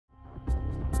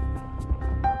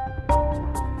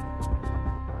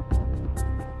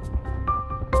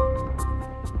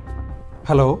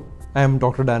Hello, I am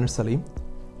Dr. Daniel Salim.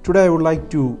 Today I would like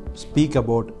to speak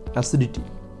about acidity.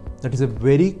 That is a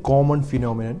very common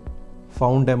phenomenon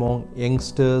found among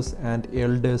youngsters and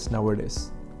elders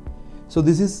nowadays. So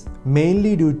this is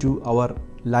mainly due to our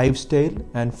lifestyle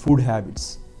and food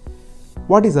habits.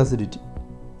 What is acidity?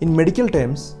 In medical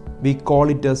terms, we call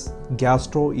it as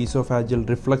gastroesophageal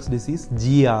reflux disease,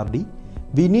 GERD.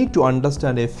 We need to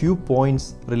understand a few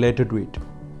points related to it.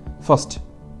 First,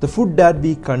 the food that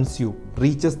we consume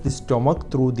reaches the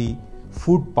stomach through the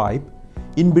food pipe.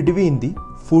 In between the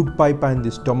food pipe and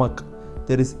the stomach,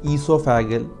 there is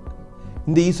esophageal.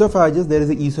 In the esophagus, there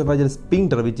is an esophageal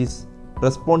sphincter which is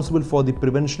responsible for the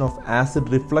prevention of acid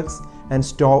reflux and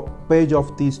stoppage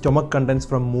of the stomach contents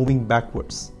from moving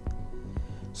backwards.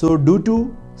 So due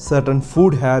to certain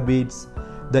food habits,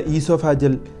 the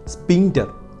esophageal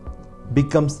sphincter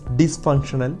becomes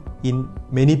dysfunctional in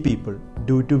many people,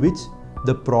 due to which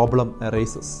the problem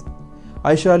arises.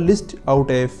 I shall list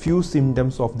out a few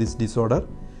symptoms of this disorder.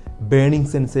 Burning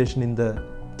sensation in the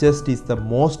chest is the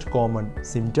most common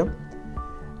symptom.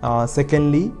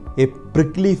 Secondly, a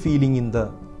prickly feeling in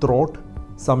the throat.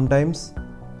 Sometimes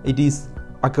it is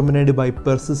accompanied by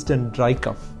persistent dry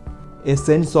cough. A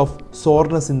sense of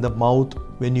soreness in the mouth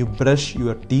when you brush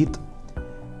your teeth.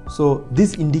 So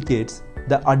this indicates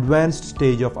the advanced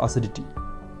stage of acidity.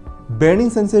 Burning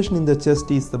sensation in the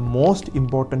chest is the most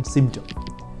important symptom.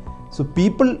 So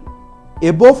people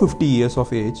above 50 years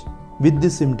of age with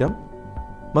this symptom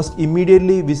must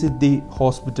immediately visit the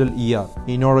hospital ER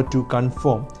in order to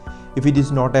confirm if it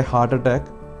is not a heart attack.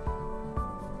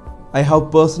 I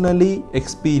have personally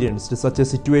experienced such a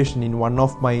situation in one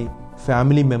of my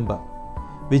family member,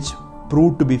 which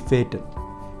proved to be fatal.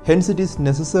 Hence it is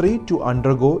necessary to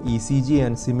undergo ECG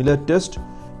and similar test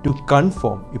to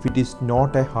confirm if it is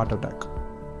not a heart attack.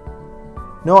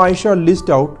 Now I shall list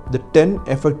out the 10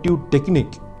 effective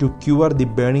techniques to cure the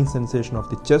burning sensation of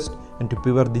the chest and to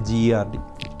prevent the GERD.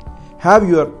 Have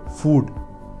your food,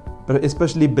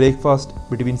 especially breakfast,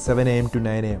 between 7 am to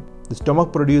 9 am. The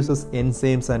stomach produces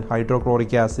enzymes and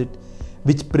hydrochloric acid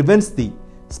which prevents the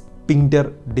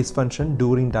sphincter dysfunction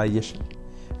during digestion.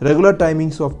 Regular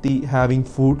timings of the having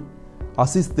food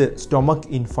assist the stomach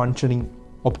in functioning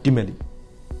optimally.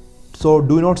 So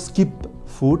do not skip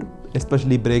food,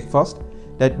 especially breakfast.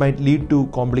 That might lead to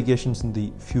complications in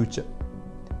the future.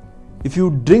 If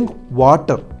you drink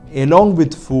water along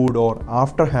with food or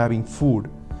after having food,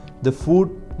 the food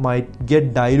might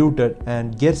get diluted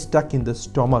and get stuck in the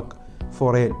stomach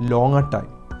for a longer time,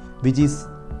 which is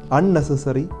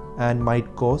unnecessary and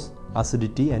might cause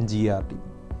acidity and GERD.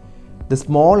 The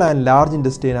small and large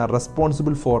intestine are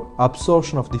responsible for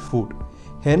absorption of the food.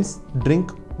 Hence,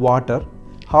 drink water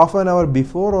half an hour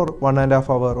before or 1.5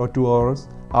 hours or 2 hours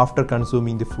after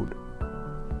consuming the food.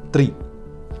 3.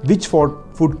 Which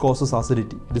food causes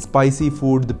acidity? The spicy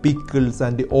food, the pickles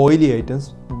and the oily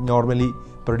items normally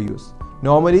produce.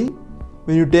 Normally,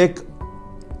 when you take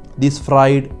these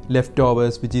fried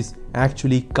leftovers, which is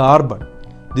actually carbon,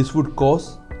 this would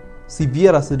cause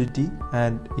severe acidity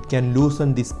and it can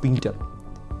loosen the sphincter.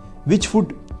 Which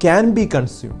food can be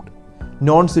consumed?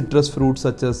 Non-citrus fruits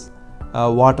such as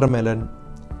watermelon,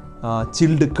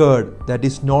 chilled curd that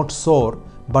is not sour,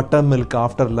 buttermilk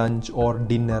after lunch or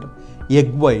dinner,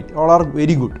 egg white, all are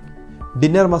very good.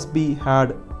 Dinner must be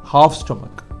had half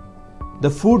stomach. The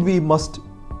food we must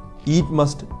eat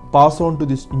must pass on to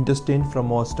this intestine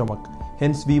from our stomach.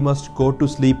 Hence we must go to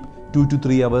sleep 2 to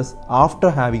 3 hours after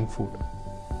having food.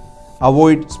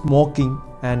 Avoid smoking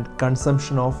and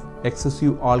consumption of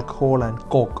excessive alcohol and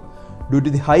coke due to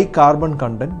the high carbon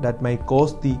content that may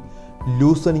cause the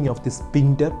loosening of the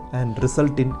sphincter and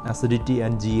result in acidity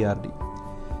and GERD.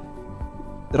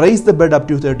 Raise the bed up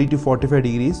to 30 to 45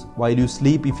 degrees while you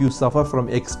sleep if you suffer from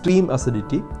extreme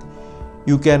acidity.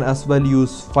 You can as well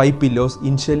use 5 pillows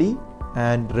initially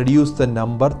and reduce the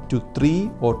number to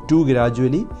 3 or 2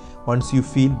 gradually once you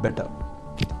feel better.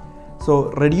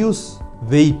 So reduce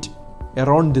weight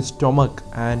around the stomach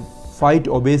and fight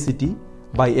obesity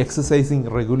by exercising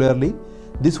regularly.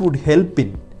 This would help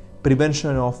in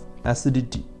prevention of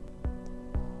acidity.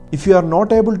 If you are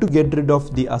not able to get rid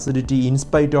of the acidity in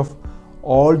spite of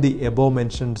all the above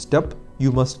mentioned steps,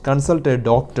 you must consult a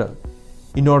doctor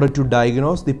in order to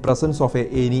diagnose the presence of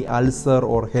any ulcer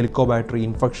or helicobacter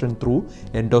infection through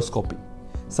endoscopy.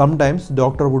 Sometimes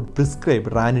doctor would prescribe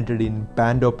ranitidine,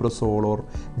 pantoprazole or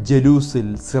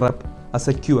gelusil syrup as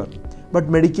a cure, but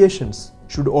medications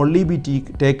should only be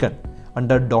taken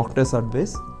under doctor's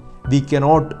advice. We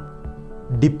cannot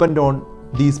depend on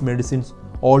these medicines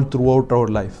all throughout our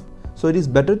life. So it is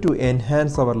better to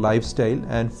enhance our lifestyle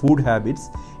and food habits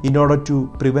in order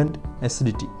to prevent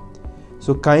acidity.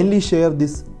 So kindly share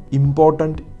this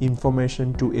important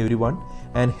information to everyone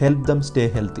and help them stay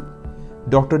healthy.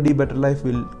 Dr. D Better Life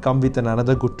will come with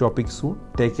another good topic soon.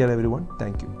 Take care everyone.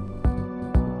 Thank you.